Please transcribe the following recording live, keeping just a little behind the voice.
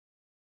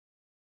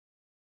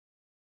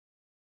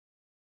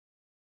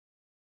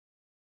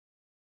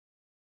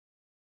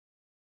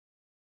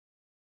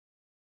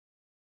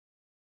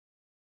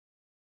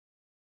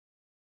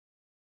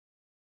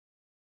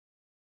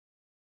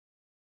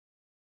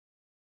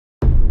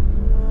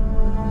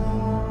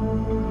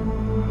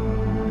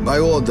by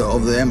order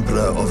of the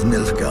Emperor of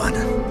Nilfgaard.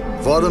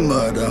 For the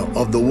murder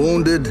of the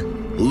wounded,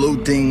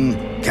 looting,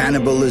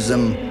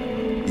 cannibalism,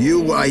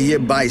 you are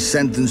hereby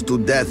sentenced to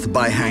death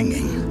by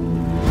hanging.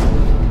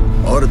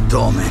 Or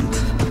torment.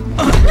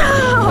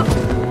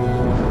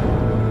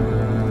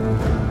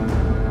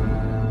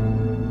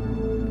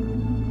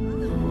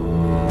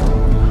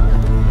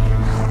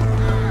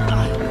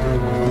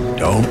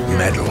 Don't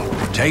meddle.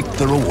 Take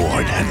the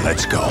reward and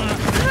let's go.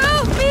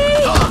 Help me!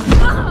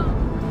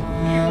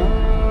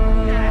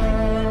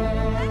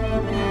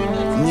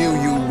 Knew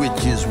you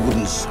witches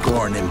wouldn't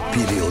scorn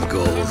imperial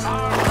gold.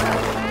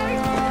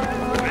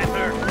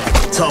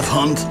 Tough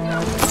hunt.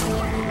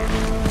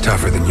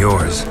 Tougher than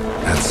yours,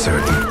 that's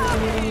certain.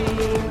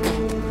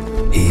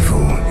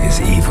 Evil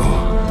is evil.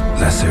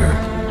 Lesser,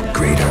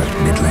 greater,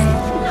 middling,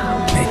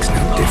 makes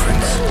no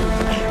difference.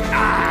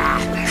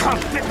 Come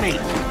fit me!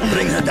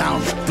 Bring her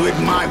down. Do it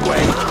my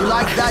way. You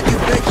like that, you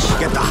bitch?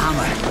 Get the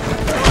hammer.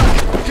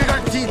 Kick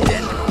her teeth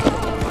in.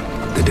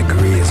 The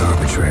degree is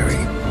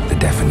arbitrary, the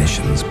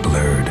definition's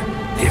blurred.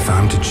 If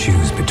I'm to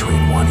choose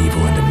between one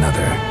evil and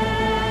another,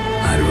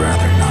 I'd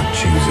rather not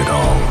choose at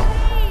all.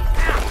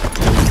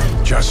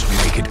 Just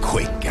make it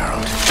quick,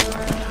 Geralt.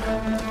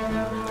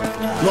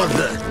 What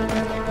the?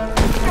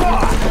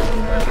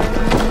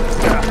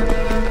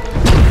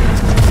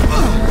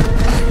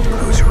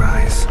 Close your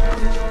eyes.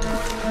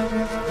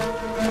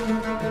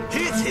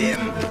 Hit him!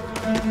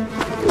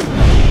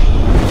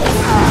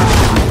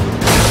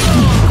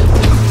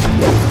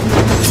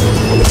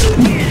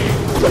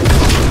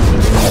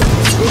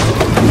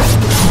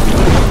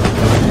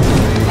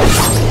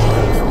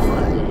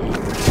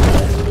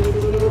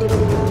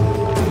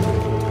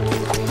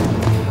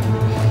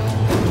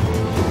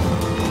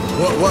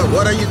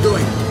 What are you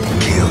doing?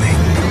 Killing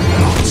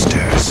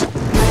monsters.